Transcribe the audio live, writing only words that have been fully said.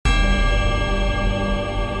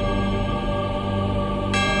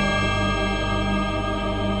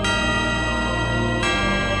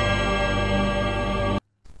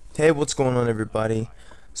Hey, what's going on, everybody?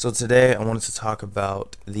 So today I wanted to talk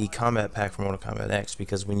about the combat pack for Mortal Kombat X,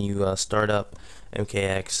 because when you start up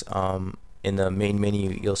MKX, in the main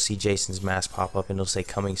menu you'll see Jason's mask pop up and it'll say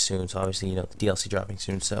coming soon. So obviously, the DLC dropping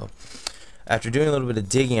soon. So after doing a little bit of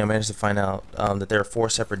digging, I managed to find out that there are 4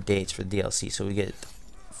 separate dates for the DLC. So we get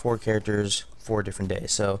 4 characters, 4 different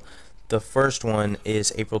days. So the first one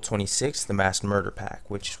is April 26th, the Masked Murder pack,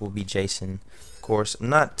 which will be Jason. Of course, I'm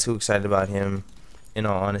not too excited about him, in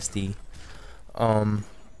all honesty. Um,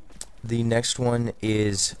 the next one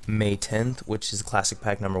is May 10th, which is Classic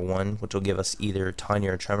Pack number 1, which will give us either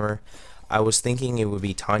Tanya or Tremor. I was thinking it would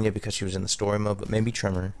be Tanya because she was in the story mode, but maybe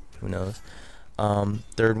Tremor, who knows.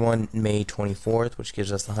 Third one, May 24th, which gives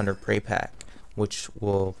us the Hunter Prey pack, which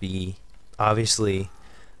will be obviously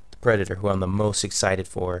the Predator, who I'm the most excited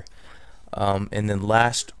for. And then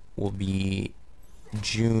last will be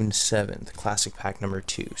June 7th, Classic Pack number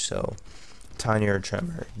 2. So Tanya or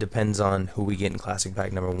Tremor. Depends on who we get in Classic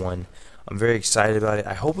Pack number 1. I'm very excited about it.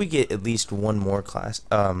 I hope we get at least one more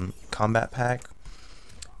combat pack,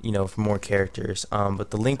 for more characters.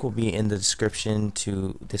 But the link will be in the description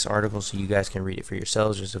to this article so you guys can read it for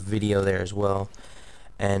yourselves. There's a video there as well.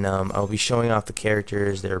 And I'll be showing off the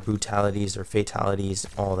characters, their brutalities, their fatalities,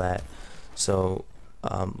 all that. So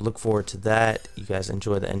look forward to that. You guys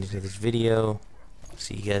enjoy the ending of this video.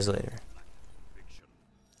 See you guys later.